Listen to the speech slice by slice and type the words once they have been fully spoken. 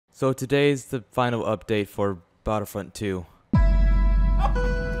So today's the final update for Battlefront 2.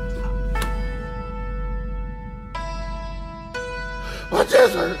 What's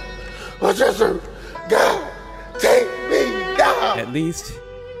this, sir? What's this, sir? God, take me down! At least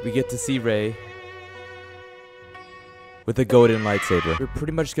we get to see Rey with a golden lightsaber. We're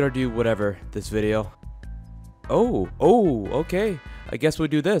pretty much gonna do whatever this video. Oh, okay. I guess we'll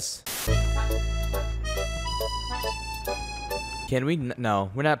do this. Can we?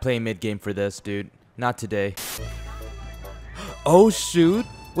 No, we're not playing mid-game for this, dude. Not today. Oh, shoot.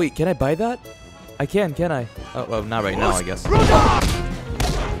 Wait, can I buy that? I can I? Oh, well, not right now, I guess.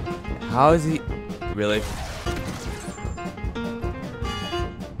 How is he? Really?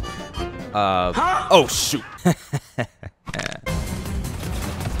 Oh, shoot.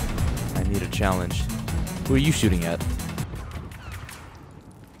 I need a challenge. Who are you shooting at?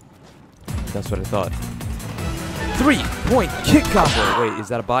 That's what I thought. 3-point kick combo! Wait, is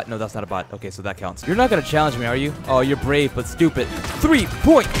that a bot? No, that's not a bot. Okay, so that counts. You're not gonna challenge me, are you? Oh, you're brave, but stupid.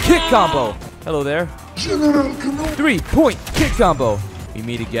 3-point kick combo! Hello there. 3-point kick combo! We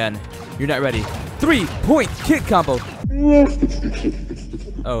meet again. You're not ready. 3-point kick combo!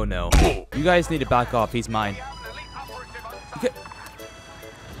 Oh no. You guys need to back off. He's mine. Okay.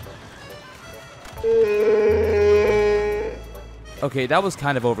 Okay, that was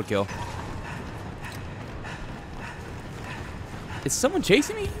kind of overkill. Is someone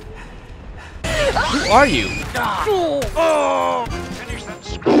chasing me? Who are you?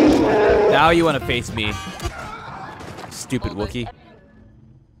 Now you want to face me. Stupid Wookiee.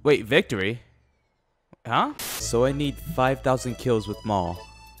 Wait, victory? Huh? So I need 5,000 kills with Maul.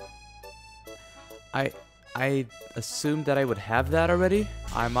 I assumed that I would have that already.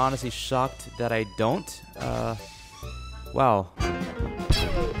 I'm honestly shocked that I don't. Wow.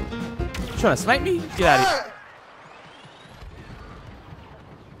 Trying to snipe me? Get out of here.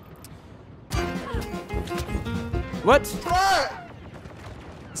 What?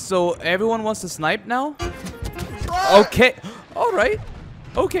 So everyone wants to snipe now? Okay. All right.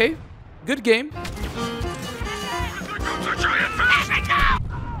 Okay. Good game.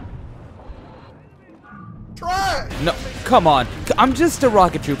 No, come on. I'm just a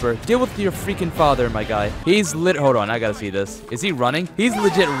rocket trooper. Deal with your freaking father, my guy. He's hold on, I gotta see this. Is he running? He's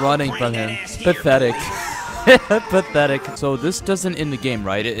legit running from him. Pathetic. Pathetic. So this doesn't end the game,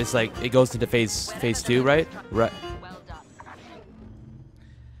 right? It's like it goes into phase 2, right? Right.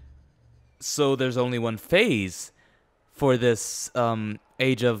 So there's only one phase for this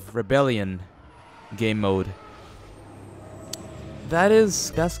Age of Rebellion game mode.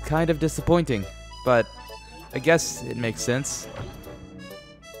 That's kind of disappointing, but I guess it makes sense.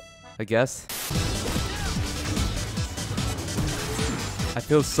 I guess. I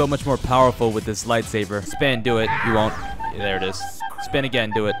feel so much more powerful with this lightsaber. Spin, do it. You won't. There it is. Spin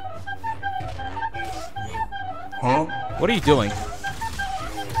again, do it. Huh? What are you doing?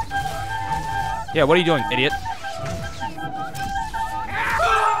 Yeah, what are you doing, idiot?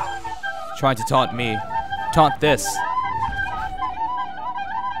 Trying to taunt me. Taunt this.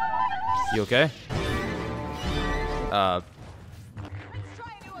 You okay?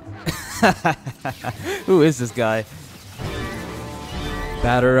 Who is this guy?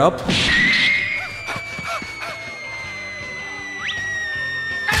 Batter up.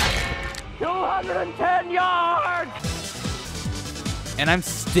 210 yards! And I'm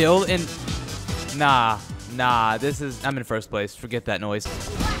still in... Nah, this is... I'm in first place. Forget that noise.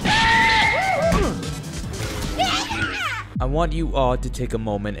 I want you all to take a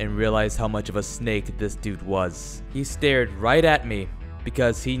moment and realize how much of a snake this dude was. He stared right at me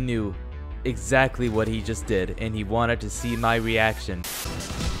because he knew exactly what he just did and he wanted to see my reaction.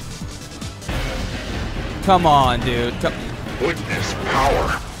 Come on, dude. Witness power.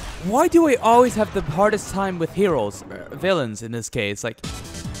 Why do I always have the hardest time with heroes? Villains in this case, like...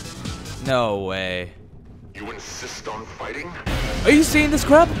 No way. You insist on fighting? Are you seeing this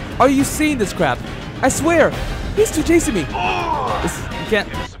crap? Are you seeing this crap? I swear! He's still chasing me! You can't...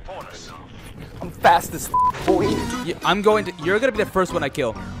 I'm fast as boy. You're gonna be the first one I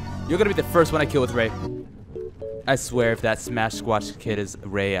kill. You're gonna be the first one I kill with Rey. I swear if that Smash Squatch kid is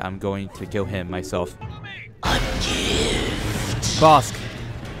Rey, I'm going to kill him myself. A gift. Bosk,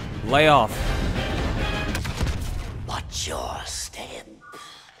 lay off. Watch your step.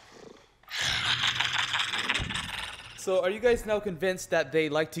 So are you guys now convinced that they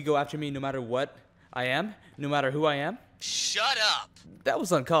like to go after me no matter what I am? No matter who I am? Shut up. That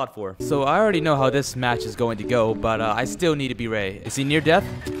was uncalled for. So I already know how this match is going to go, but I still need to be Rey. Is he near death?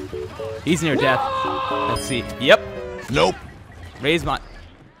 He's near death. Let's see. Yep. Nope. Rey's mine.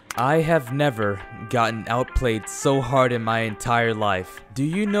 I have never gotten outplayed so hard in my entire life. Do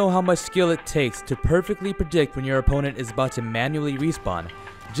you know how much skill it takes to perfectly predict when your opponent is about to manually respawn,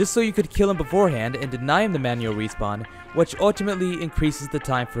 just so you could kill him beforehand and deny him the manual respawn, which ultimately increases the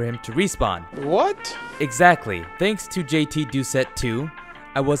time for him to respawn? What? Exactly. Thanks to JT Doucette 2,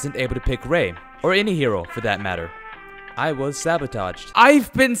 I wasn't able to pick Rey, or any hero for that matter. I was sabotaged.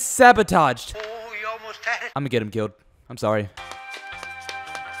 I've been sabotaged! Oh, you almost had it. I'm gonna get him killed. I'm sorry.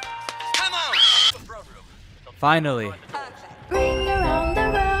 Come on. Finally. Bring around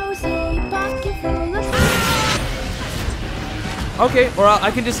the rosy pocket full of Okay, or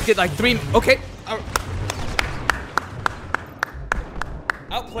I can just get like 3. Okay.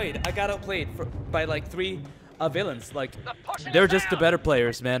 Outplayed. I got outplayed by like 3 villains. Like, they're just the better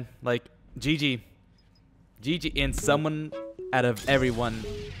players, man. Like, GG. GG. And someone out of everyone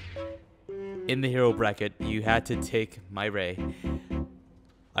in the hero bracket, you had to take my Rey.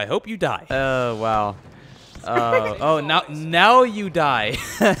 I hope you die. Oh, wow. Oh, now you die.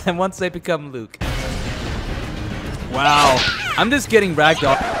 And once they become Luke. Wow. I'm just getting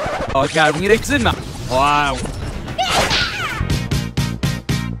ragdolled. Oh, God. Wow.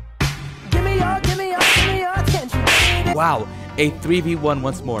 Give me your attention. Wow. A 3v1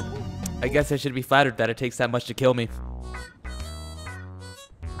 once more. I guess I should be flattered that it takes that much to kill me.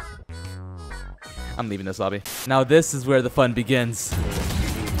 I'm leaving this lobby. Now this is where the fun begins.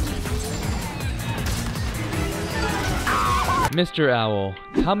 Mr. Owl,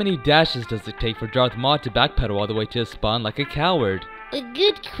 how many dashes does it take for Darth Maul to backpedal all the way to his spawn like a coward? A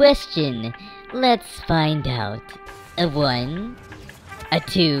good question. Let's find out. A 1, a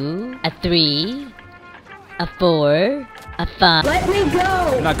 2, a 3, a 4, a 5. Let me go.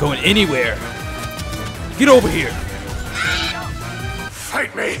 I'm not going anywhere. Get over here.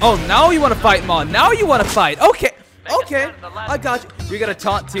 Fight me! Oh, now you want to fight, Maul. Now you want to fight. Okay. Okay. I got you. You're going to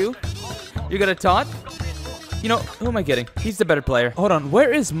taunt too? You're going to taunt? You know, who am I getting? He's the better player. Hold on.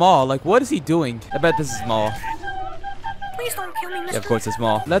 Where is Maul? Like, what is he doing? I bet this is Maul. Please don't kill me, Mr. Yeah, of course it's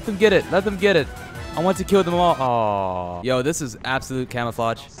Maul. Let them get it. Let them get it. I want to kill them all. Aww. Yo, this is absolute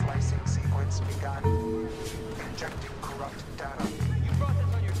camouflage. Slicing sequence begun. Injecting corrupt data. You brought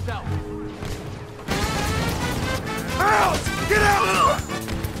this on yourself. Out! Get out!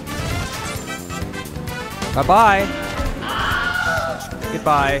 Bye-bye.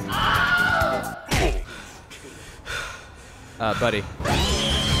 Goodbye. Buddy.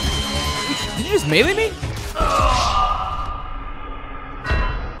 Did you just melee me?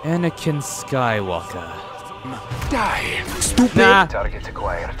 Anakin Skywalker. Die! Stupid! Nah. Target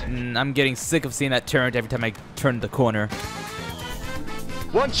acquired. I'm getting sick of seeing that turret every time I turn the corner.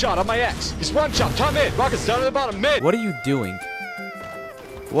 One shot on my X. He's one shot. Top mid. Rocket's down to the bottom mid. What are you doing?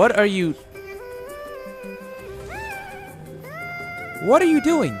 What are you... What are you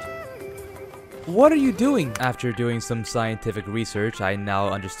doing? What are you doing? After doing some scientific research, I now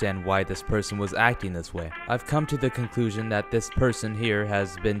understand why this person was acting this way. I've come to the conclusion that this person here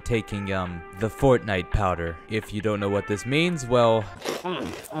has been taking, the Fortnite powder. If you don't know what this means, well... Oh,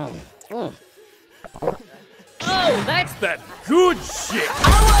 that's that good shit.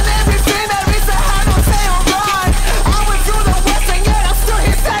 I want everything that is a hard on say alright. I went through the west and yet I'm still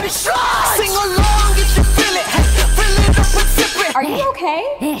here satisfied. Sing along if you feel it. Fill it up and sip it. Are you okay?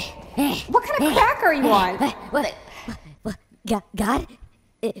 What kind of crack are you on? What? God?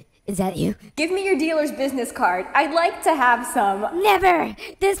 Is that you? Give me your dealer's business card. I'd like to have some. Never!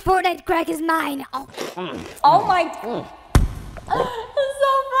 This Fortnite crack is mine. Oh. Oh my... That's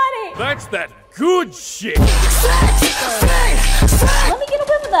so funny. That's that good shit. Let me get a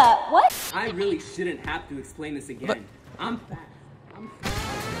whiff of that. What? I really shouldn't have to explain this again. I'm fast.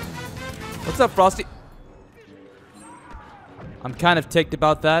 What's up, Frosty? I'm kind of ticked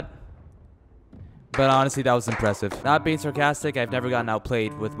about that. But honestly, that was impressive. Not being sarcastic, I've never gotten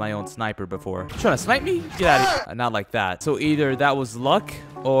outplayed with my own sniper before. You trying to snipe me? Get out of here. Not like that. So either that was luck,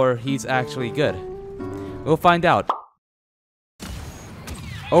 or he's actually good. We'll find out.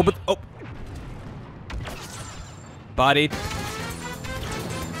 Oh, but... Oh. Bodied.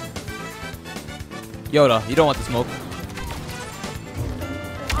 Yoda, you don't want the smoke.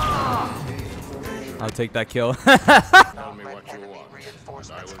 I'll take that kill. Tell me what you want,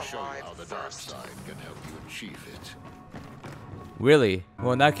 and I will show you how the dark side can help you achieve it. Really?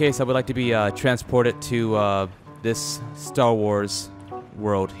 Well, in that case, I would like to be transported to this Star Wars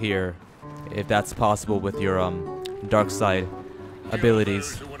world here, if that's possible with your dark side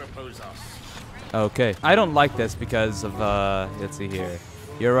abilities. Okay. I don't like this because of let's see here.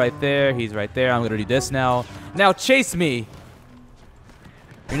 You're right there. He's right there. I'm gonna do this now. Now chase me.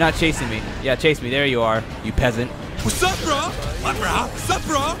 You're not chasing me. Yeah, chase me. There you are, you peasant. What's up, bro? What, bro? What's up,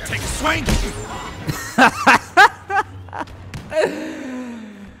 bro? Take a swing.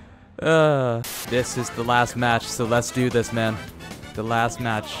 This is the last match, so let's do this, man. The last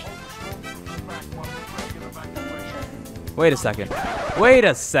match. Wait a second. Wait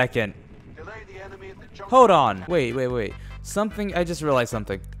a second. Hold on. Wait. Something, I just realized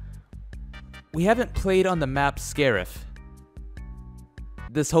something. We haven't played on the map Scarif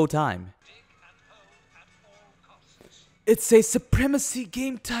this whole time. It's a supremacy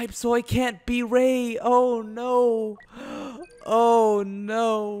game type, so I can't be Rey. Oh no. Oh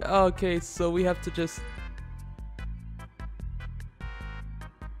no. Okay, so we have to just...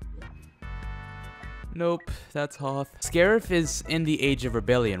 Nope, that's Hoth. Scarif is in the Age of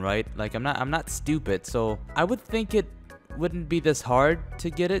Rebellion, right? Like, I'm not stupid, so I would think it wouldn't be this hard to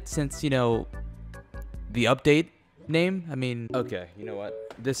get it since, you know, the update name. I mean, okay, you know what?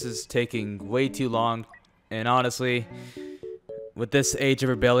 This is taking way too long, and honestly, with this Age of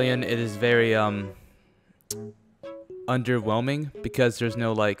Rebellion, it is very underwhelming because there's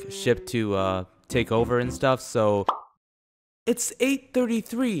no like ship to take over and stuff. So it's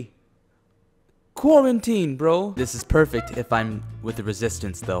 8:33. Quarantine, bro. This is perfect if I'm with the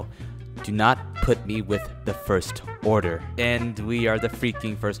resistance, though. Do not put me with the First Order. And we are the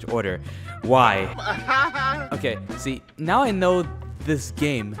freaking First Order. Why? Okay, see, now I know this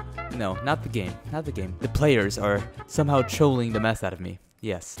game. No, not the game. Not the game. The players are somehow trolling the mess out of me.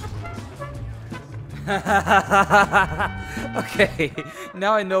 Yes. Okay,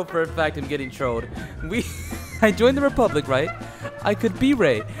 now I know for a fact I'm getting trolled. I joined the Republic, right? I could be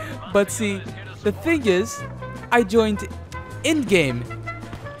Rey. But see, the thing is, I joined in-game.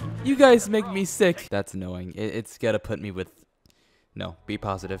 You guys make me sick. That's annoying. It's gotta put me with... No, be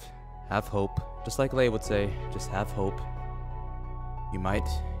positive. Have hope. Just like Lei would say, just have hope. You might...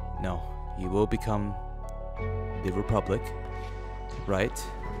 No, you will become the Republic. Right?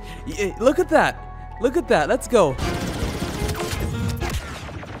 Look at that! Look at that, let's go!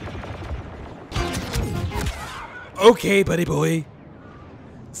 Okay, buddy boy.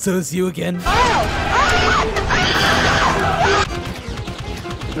 So it's you again?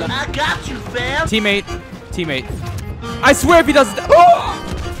 I got you, fam. Teammate. I swear if he doesn't... Oh!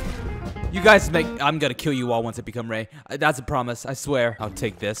 You guys make... I'm gonna kill you all once I become Rey. That's a promise, I swear. I'll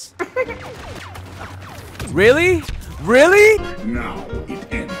take this. Really? Really? Now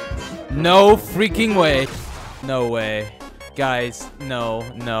it ends. No freaking way. No way. Guys, no,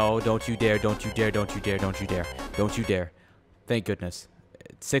 don't you dare, don't you dare, don't you dare, don't you dare. Don't you dare. Thank goodness.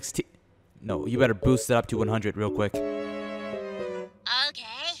 16... No, you better boost it up to 100 real quick. Okay.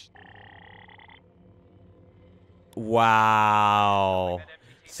 Wow.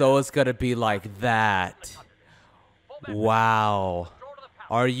 So it's gonna be like that. Wow.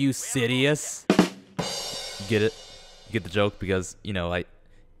 Are you serious? Get it? Get the joke? Because, you know,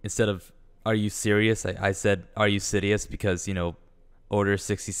 instead of are you serious, I said are you serious because, you know, Order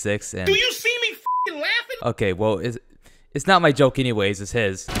 66 and... Do you see me f***ing laughing? Okay, well, it's not my joke anyways, it's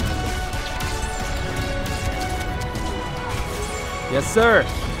his. Yes, sir.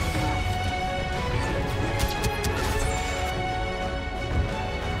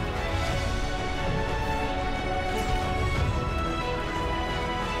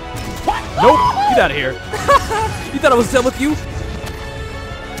 What? Nope. Get out of here. You thought I was done with you?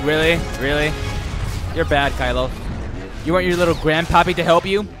 Really? Really? You're bad, Kylo. You want your little grandpappy to help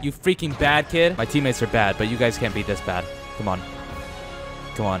you? You freaking bad kid. My teammates are bad, but you guys can't be this bad. Come on.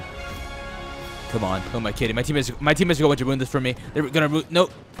 Come on. Come on. Who am I kidding? My teammates are going to ruin this for me. They're gonna ruin... No.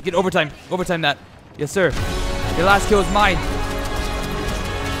 Get overtime. Overtime that. Yes, sir. Your last kill is mine.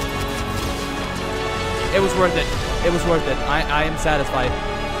 It was worth it. It was worth it. I am satisfied.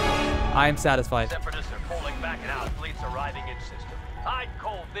 I am satisfied. Separatists are pulling back and out. Fleets arriving in system. I'd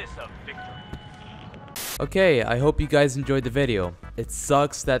call this a victory. Okay, I hope you guys enjoyed the video. It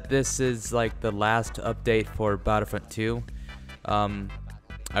sucks that this is like the last update for Battlefront 2. I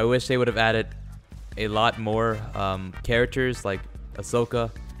wish they would have added a lot more characters like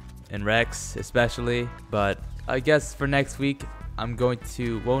Ahsoka and Rex especially, but I guess for next week I'm going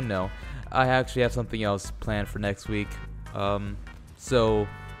to... Well, no. I actually have something else planned for next week. So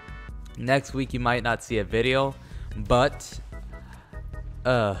next week you might not see a video, but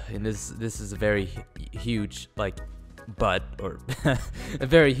and this is a very huge like but or a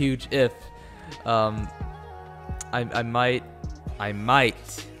very huge if. I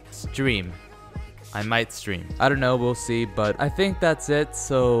might stream. I don't know, we'll see, but I think that's it.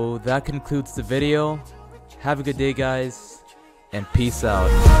 So that concludes the video. Have a good day, guys, and peace out.